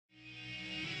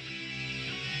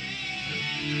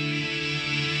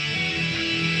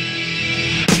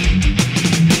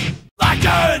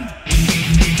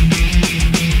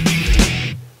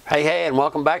Hey, and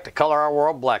welcome back to Color Our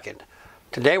World Blackened.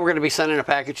 Today we're going to be sending a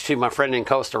package to my friend in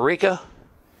Costa Rica.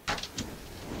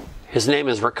 His name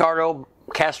is Ricardo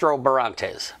Castro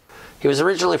Barrantes. He was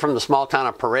originally from the small town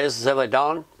of Perez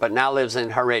Zeledon, but now lives in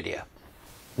Heredia.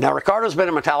 Now, Ricardo's been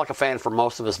a Metallica fan for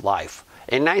most of his life.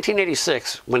 In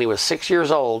 1986, when he was 6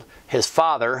 years old, his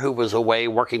father, who was away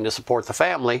working to support the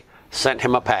family, sent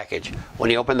him a package. When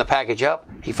he opened the package up,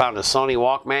 he found a Sony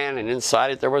Walkman, and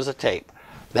inside it there was a tape.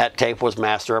 That tape was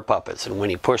Master of Puppets, and when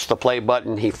he pushed the play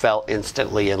button, he fell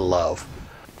instantly in love.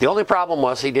 The only problem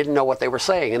was he didn't know what they were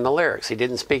saying in the lyrics. He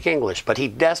didn't speak English, but he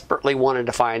desperately wanted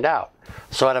to find out.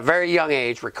 So at a very young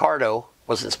age, Ricardo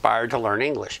was inspired to learn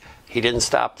English. He didn't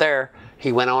stop there.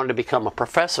 He went on to become a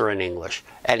professor in English,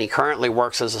 and he currently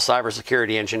works as a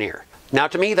cybersecurity engineer. Now,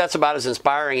 to me, that's about as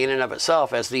inspiring in and of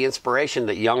itself as the inspiration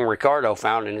that young Ricardo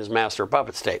found in his Master of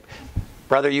Puppets tape.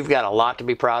 Brother, you've got a lot to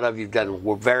be proud of. You've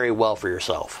done very well for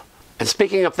yourself. And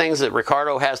speaking of things that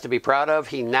Ricardo has to be proud of,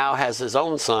 he now has his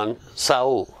own son,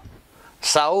 Saul.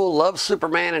 Saul loves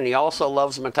Superman, and he also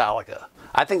loves Metallica.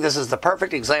 I think this is the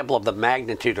perfect example of the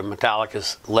magnitude of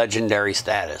Metallica's legendary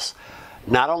status.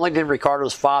 Not only did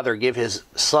Ricardo's father give his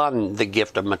son the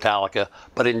gift of Metallica,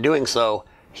 but in doing so,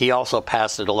 he also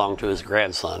passed it along to his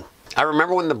grandson. I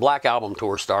remember when the Black Album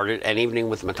tour started, An Evening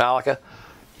with Metallica,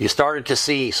 you started to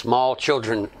see small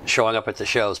children showing up at the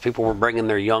shows. People were bringing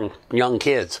their young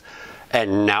kids,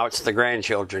 and now it's the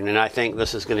grandchildren, and I think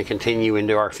this is going to continue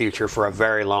into our future for a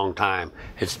very long time.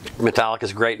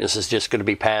 Metallica's greatness is just going to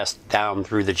be passed down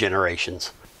through the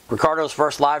generations. Ricardo's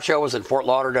first live show was in Fort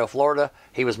Lauderdale, Florida.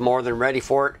 He was more than ready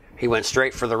for it. He went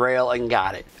straight for the rail and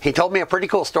got it. He told me a pretty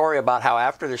cool story about how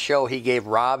after the show he gave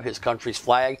Rob his country's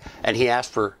flag, and he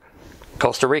asked for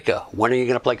Costa Rica. When are you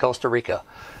going to play Costa Rica?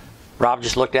 Rob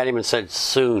just looked at him and said,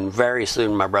 soon, very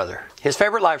soon, my brother. His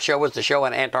favorite live show was the show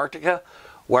in Antarctica,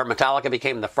 where Metallica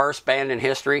became the first band in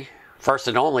history, first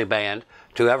and only band,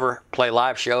 to ever play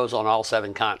live shows on all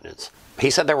 7 continents.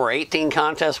 He said there were 18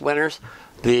 contest winners,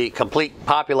 the complete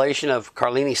population of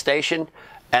Carlini Station,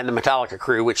 and the Metallica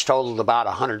crew, which totaled about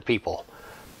 100 people.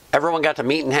 Everyone got to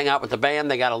meet and hang out with the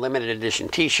band. They got a limited edition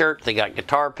t-shirt. They got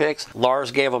guitar picks. Lars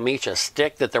gave them each a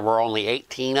stick that there were only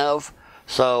 18 of.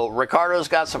 So Ricardo's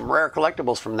got some rare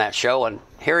collectibles from that show, and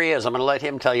here he is. I'm going to let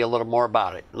him tell you a little more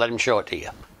about it. Let him show it to you.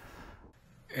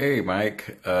 Hey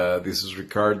Mike, this is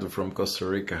Ricardo from Costa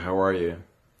Rica. How are you?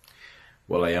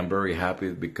 Well, I am very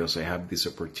happy because I have this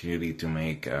opportunity to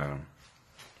make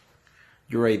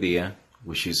your idea,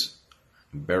 which is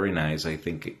very nice. I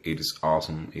think it is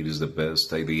awesome. It is the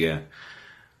best idea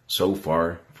so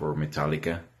far for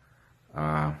Metallica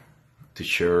to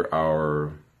share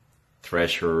our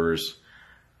treasures,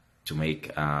 to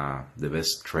make the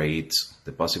best trades,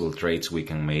 the possible trades we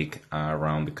can make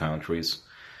around the countries.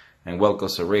 And well,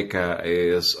 Costa Rica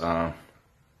is a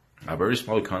very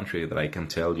small country that I can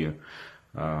tell you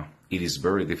it is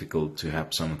very difficult to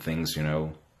have some things,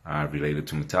 related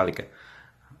to Metallica.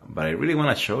 But I really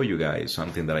want to show you guys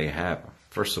something that I have.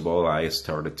 First of all, I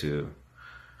started to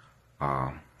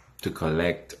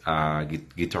collect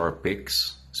guitar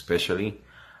picks, especially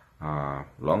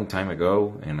long time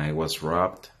ago, and I was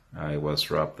robbed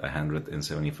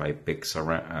 175 picks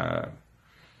around,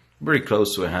 very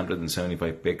close to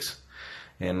 175 picks,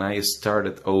 and I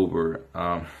started over.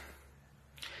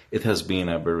 It has been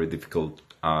a very difficult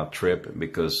trip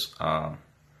because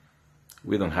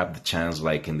we don't have the chance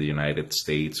like in the United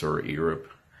States or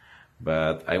Europe,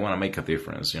 but I want to make a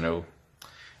difference,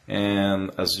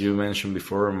 And as you mentioned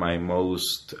before, my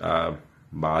most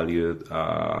valued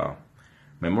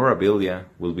memorabilia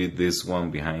will be this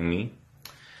one behind me.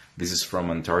 This is from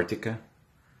Antarctica.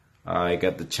 I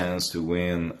got the chance to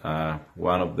win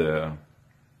one of the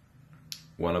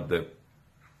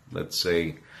let's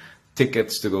say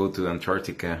tickets to go to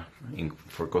Antarctica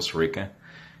for Costa Rica,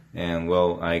 and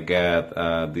well, I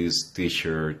got this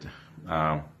T-shirt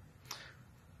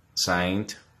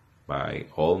signed by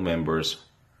all members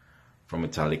from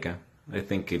Metallica. I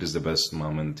think it is the best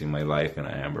moment in my life, and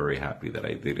I am very happy that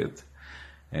I did it.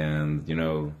 And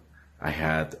I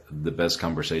had the best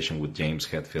conversation with James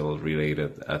Hetfield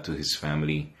related to his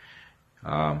family,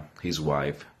 his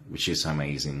wife, which is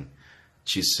amazing.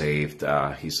 She saved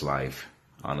his life,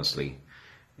 honestly.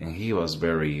 And he was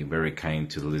very, very kind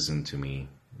to listen to me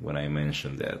when I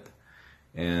mentioned that.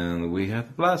 And we had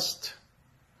a blast.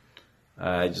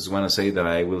 I just want to say that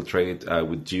I will trade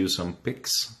with you some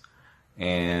pics.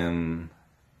 And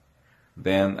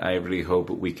then I really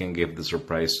hope we can give the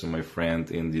surprise to my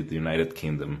friend in the United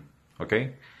Kingdom.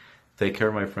 Okay? Take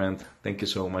care, my friend. Thank you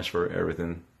so much for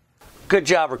everything. Good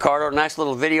job, Ricardo. Nice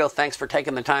little video. Thanks for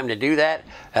taking the time to do that.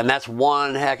 And that's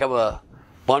one heck of a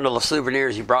bundle of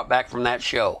souvenirs he brought back from that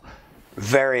show.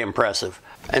 Very impressive.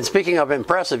 And speaking of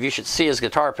impressive, you should see his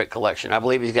guitar pick collection. I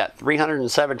believe he's got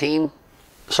 317.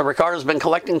 So Ricardo's been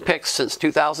collecting picks since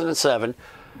 2007.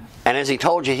 And as he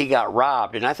told you, he got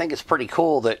robbed. And I think it's pretty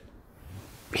cool that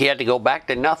he had to go back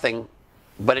to nothing,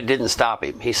 but it didn't stop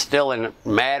him. He's still in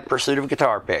mad pursuit of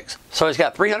guitar picks. So he's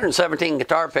got 317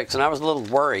 guitar picks, and I was a little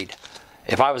worried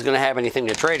if I was going to have anything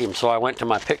to trade him. So I went to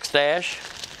my pick stash.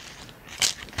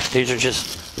 These are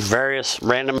just various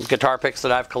random guitar picks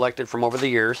that I've collected from over the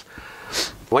years.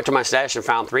 Went to my stash and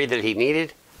found 3 that he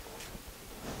needed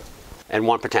and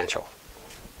 1 potential.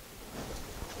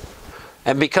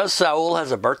 And because Saul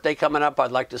has a birthday coming up,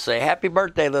 I'd like to say, happy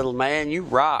birthday, little man, you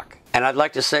rock. And I'd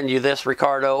like to send you this,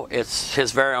 Ricardo. It's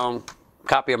his very own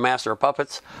copy of Master of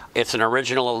Puppets. It's an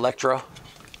original Electra.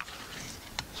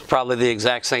 It's probably the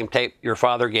exact same tape your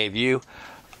father gave you.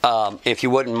 If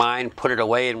you wouldn't mind, put it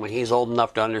away, and when he's old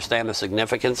enough to understand the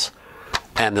significance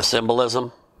and the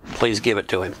symbolism, please give it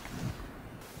to him.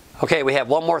 Okay, we have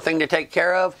one more thing to take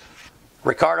care of.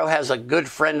 Ricardo has a good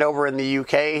friend over in the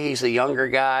UK. He's a younger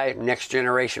guy, next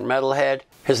generation metalhead.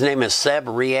 His name is Seb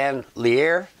Rian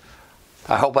Lier.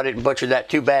 I hope I didn't butcher that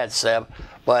too bad, Seb.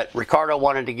 But Ricardo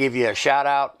wanted to give you a shout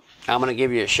out. I'm going to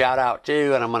give you a shout out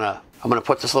too, and I'm going to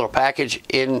put this little package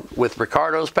in with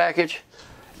Ricardo's package.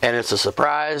 And it's a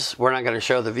surprise. We're not going to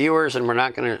show the viewers, and we're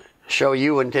not going to show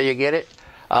you until you get it.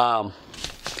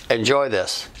 Enjoy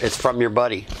this. It's from your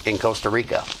buddy in Costa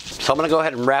Rica. So I'm going to go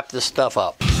ahead and wrap this stuff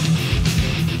up.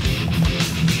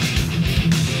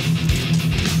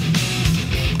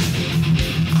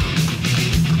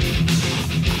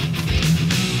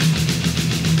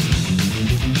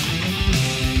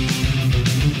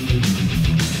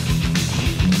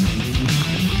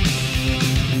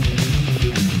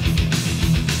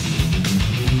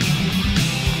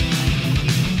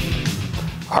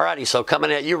 Alrighty, so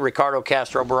coming at you, Ricardo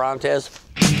Castro Barrantes.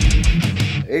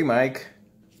 Hey Mike.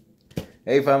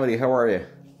 Hey family, how are you?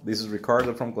 This is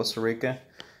Ricardo from Costa Rica.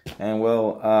 And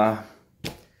well,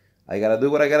 I gotta do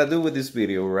what I gotta do with this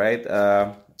video, right?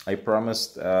 I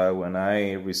promised when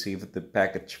I received the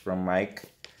package from Mike,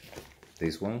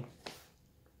 this one,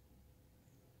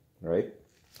 right?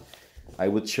 I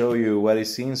would show you what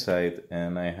is inside,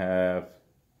 and I have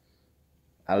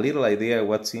a little idea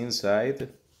what's inside,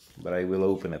 but I will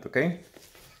open it, okay?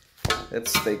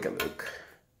 Let's take a look.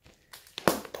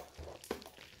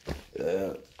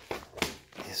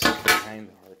 It's kind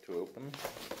of hard to open.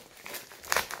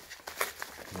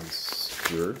 It's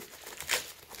here.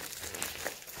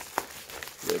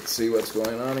 Let's see what's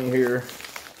going on in here.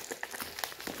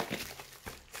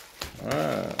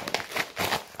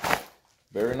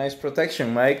 Very nice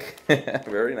protection, Mike.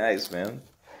 Very nice, man.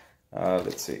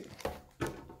 Let's see.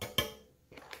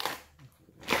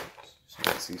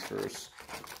 Let's see first.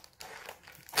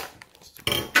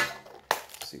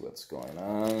 See what's going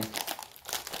on.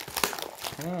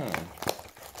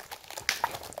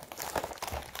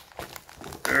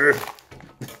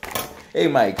 Hey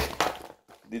Mike,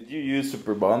 did you use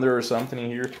Super Bonder or something in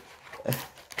here?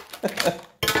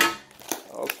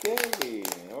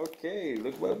 Okay,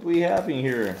 look what we have in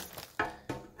here.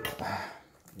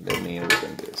 Let me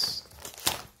open this.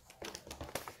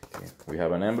 Okay, we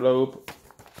have an envelope.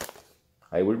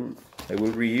 I will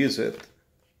reuse it.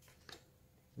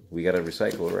 We gotta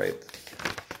recycle, right?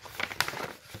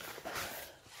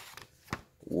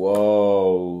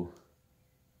 Whoa!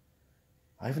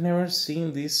 I've never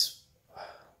seen this.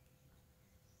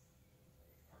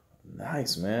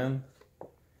 Nice, man.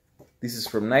 This is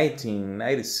from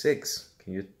 1996.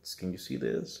 Can you see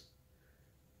this?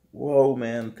 Whoa,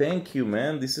 man! Thank you,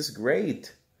 man. This is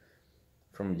great.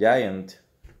 From Giant.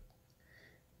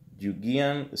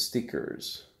 Yugian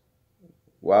stickers.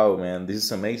 Wow, man, this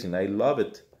is amazing. I love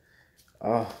it.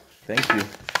 Oh, thank you.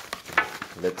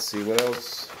 Let's see what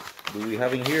else do we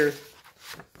have in here.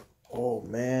 Oh,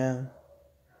 man.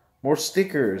 More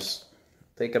stickers.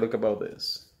 Take a look about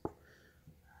this.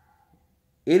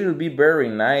 It'll be very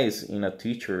nice in a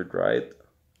t-shirt, right?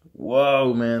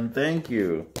 Whoa, man, thank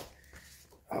you.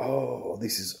 Oh,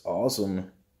 this is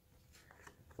awesome.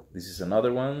 This is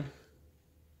another one.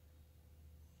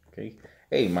 Okay.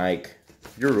 Hey, Mike.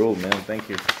 You're old, man. Thank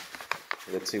you.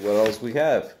 Let's see what else we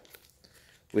have.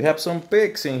 We have some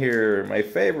picks in here. My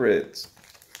favorites.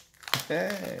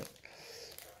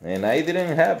 And I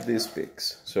didn't have these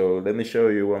picks. So let me show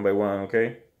you one by one,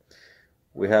 okay?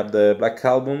 We have the Black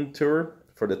Album tour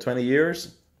for the 20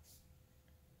 years.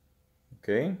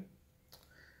 Okay.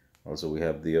 Also, we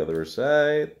have the other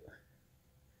side.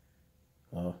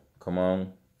 Oh, come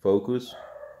on. Focus.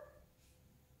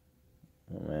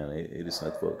 Oh man, it is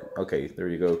not focused. Okay, there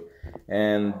you go.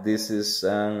 And this is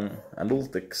an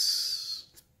Ultex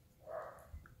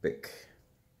pick.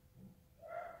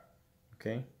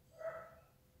 Okay.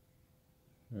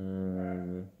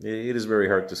 It is very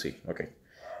hard to see. Okay,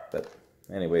 but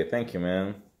anyway, thank you,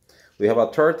 man. We have a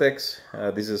Tortex.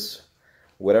 This is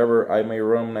whatever I may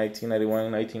roam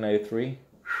 1991, 1993,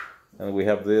 and we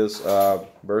have this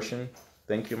version.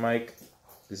 Thank you, Mike.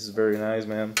 This is very nice,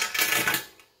 man.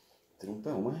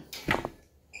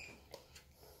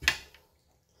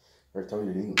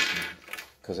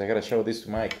 Because I gotta show this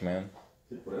to Mike, man.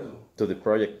 To the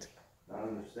project. I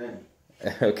understand.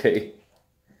 Okay.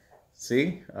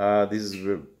 See, this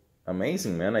is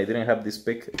amazing, man. I didn't have this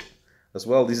pick as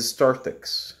well. This is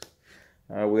Startex.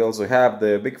 We also have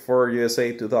the Big 4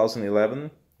 USA 2011,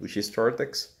 which is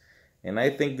Startex, and I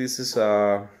think this is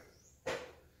Zero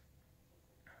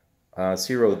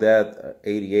Dead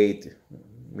 88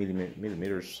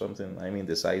 millimeters something. I mean,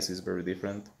 the size is very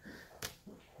different.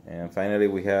 And finally,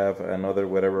 we have another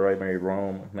Whatever I May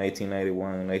Roam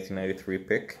 1991 1993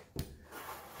 pick.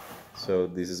 So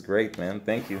this is great, man.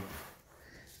 Thank you.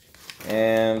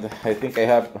 And I think I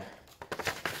have...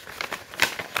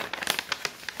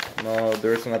 No,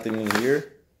 there's nothing in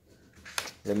here.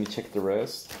 Let me check the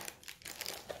rest.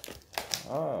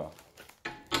 Oh,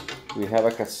 we have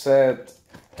a cassette.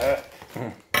 Oh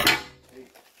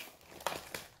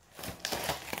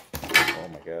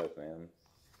my god, man.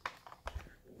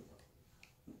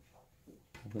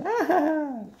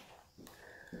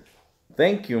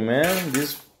 Thank you, man.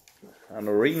 This is an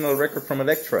original record from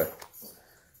Elektra.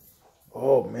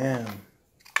 Oh man.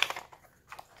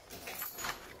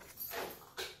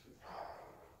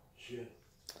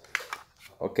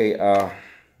 Okay, I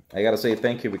gotta say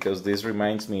thank you, because this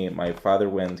reminds me my father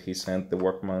when he sent the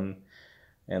Walkman,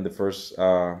 and the first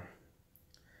song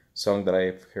that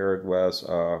I've heard was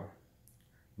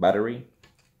Battery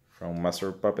from Master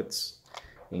of Puppets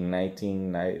in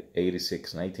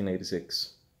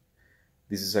 1986.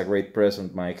 This is a great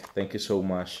present, Mike. Thank you so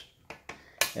much.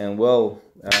 And well,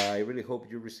 I really hope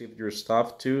you received your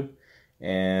stuff too,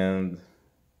 and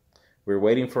we're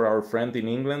waiting for our friend in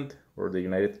England or the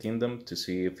United Kingdom to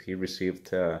see if he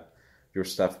received your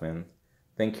stuff, man.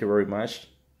 Thank you very much.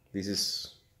 This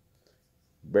is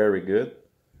very good.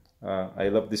 I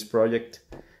love this project,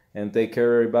 and take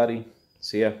care, everybody.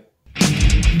 See ya.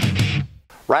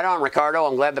 Right on, Ricardo.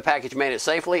 I'm glad the package made it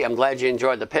safely. I'm glad you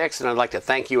enjoyed the pics, and I'd like to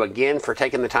thank you again for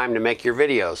taking the time to make your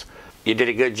videos. You did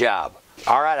a good job.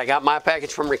 All right, I got my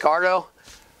package from Ricardo.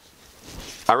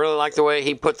 I really like the way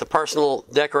he put the personal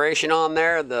decoration on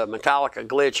there, the Metallica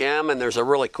Glitch M, and there's a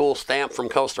really cool stamp from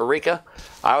Costa Rica.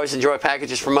 I always enjoy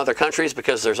packages from other countries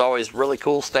because there's always really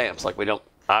cool stamps like we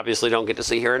obviously don't get to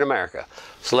see here in America.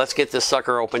 So let's get this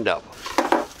sucker opened up.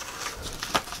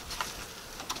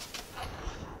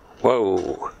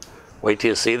 Whoa, wait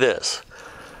till you see this.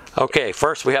 Okay,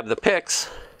 first we have the picks.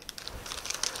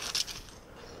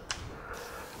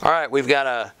 All right, we've got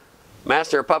a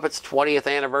Master of Puppets 20th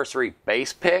anniversary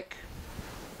base pick.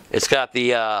 It's got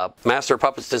the Master of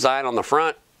Puppets design on the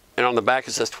front, and on the back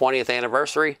it says 20th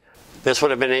anniversary. This would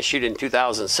have been issued in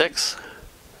 2006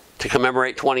 to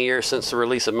commemorate 20 years since the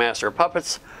release of Master of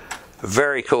Puppets.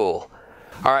 Very cool.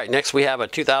 All right, next we have a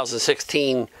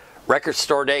 2016 Record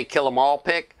Store Day Kill 'Em All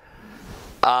pick.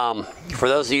 For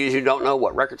those of you who don't know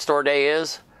what Record Store Day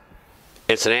is,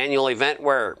 it's an annual event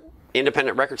where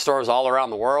independent record stores all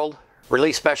around the world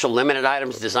release special limited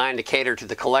items designed to cater to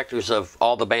the collectors of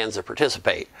all the bands that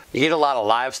participate. You get a lot of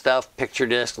live stuff, picture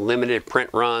discs, limited print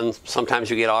runs, sometimes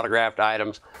you get autographed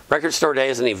items. Record Store Day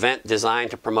is an event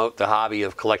designed to promote the hobby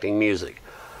of collecting music.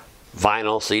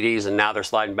 Vinyl, CDs, and now they're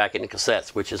sliding back into cassettes,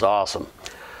 which is awesome.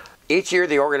 Each year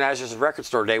the organizers of Record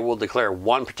Store Day will declare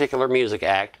one particular music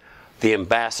act the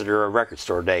ambassador of Record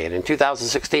Store Day, and in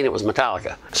 2016 it was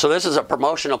Metallica. So this is a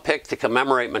promotional pick to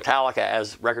commemorate Metallica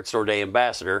as Record Store Day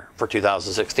ambassador for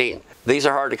 2016. These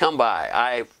are hard to come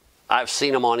by. I've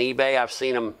seen them on eBay, I've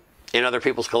seen them in other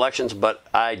people's collections, but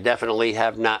I definitely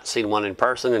have not seen one in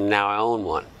person, and now I own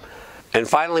one. And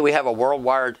finally we have a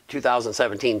Worldwide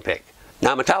 2017 pick.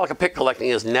 Now, Metallica pick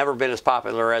collecting has never been as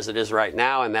popular as it is right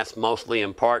now, and that's mostly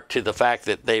in part to the fact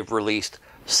that they've released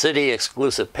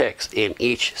city-exclusive picks in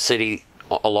each city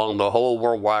along the whole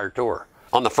Worldwide tour.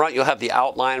 On the front, you'll have the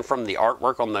outline from the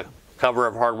artwork on the cover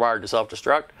of Hardwired to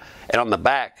Self-Destruct, and on the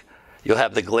back, you'll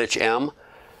have the Glitch M,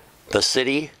 the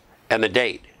city, and the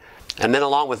date. And then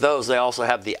along with those, they also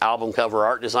have the album cover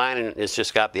art design, and it's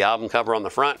just got the album cover on the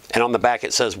front, and on the back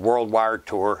it says Worldwide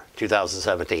Tour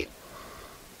 2017.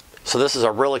 So this is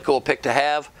a really cool pick to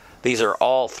have. These are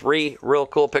all three real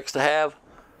cool picks to have.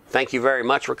 Thank you very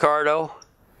much, Ricardo.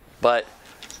 but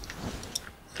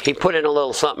he put in a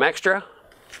little something extra.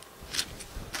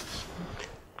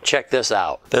 Check this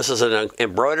out. This is an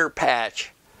embroidered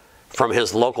patch from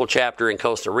his local chapter in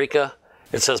Costa Rica.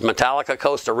 It says Metallica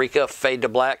Costa Rica Fade to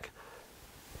Black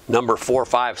number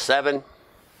 457.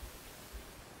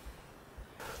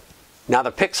 Now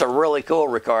the picks are really cool,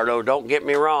 Ricardo, don't get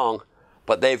me wrong,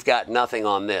 but they've got nothing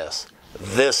on this.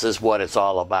 This is what it's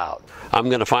all about. I'm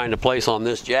going to find a place on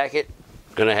this jacket,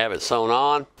 going to have it sewn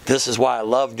on. This is why I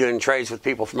love doing trades with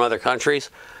people from other countries.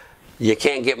 You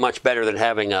can't get much better than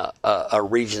having a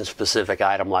region-specific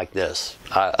item like this.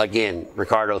 Again,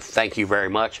 Ricardo, thank you very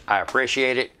much. I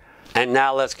appreciate it. And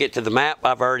now let's get to the map.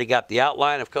 I've already got the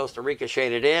outline of Costa Rica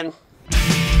shaded in.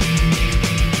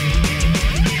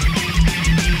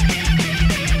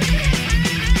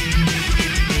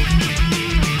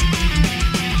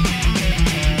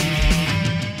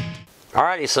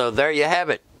 Alrighty, so there you have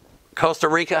it. Costa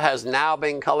Rica has now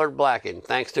been colored blackened,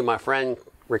 thanks to my friend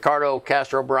Ricardo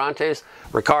Castro Barrantes.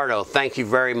 Ricardo, thank you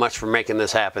very much for making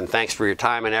this happen. Thanks for your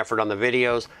time and effort on the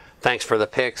videos. Thanks for the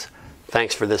pics.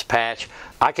 Thanks for this patch.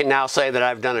 I can now say that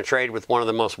I've done a trade with one of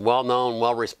the most well-known,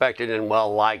 well-respected, and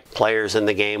well-liked players in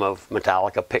the game of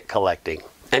Metallica pick collecting.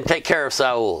 And take care of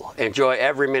Saul. Enjoy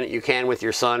every minute you can with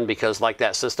your son, because like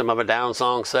that System of a Down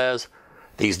song says,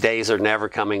 these days are never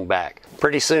coming back.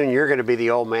 Pretty soon you're going to be the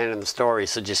old man in the story,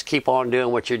 so just keep on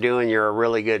doing what you're doing. You're a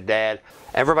really good dad.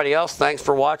 Everybody else, thanks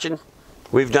for watching.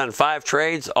 We've done 5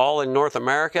 trades, all in North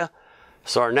America.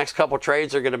 So our next couple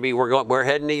trades are going to be, we're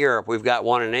heading to Europe. We've got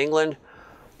one in England,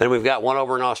 then we've got one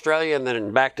over in Australia, and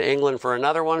then back to England for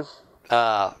another one.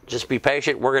 Just be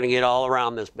patient. We're going to get all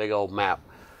around this big old map.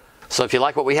 So if you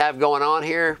like what we have going on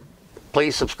here,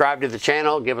 please subscribe to the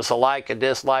channel. Give us a like, a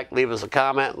dislike, leave us a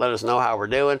comment. Let us know how we're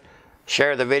doing.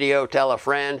 Share the video, tell a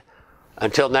friend.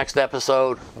 Until next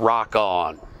episode, rock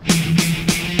on.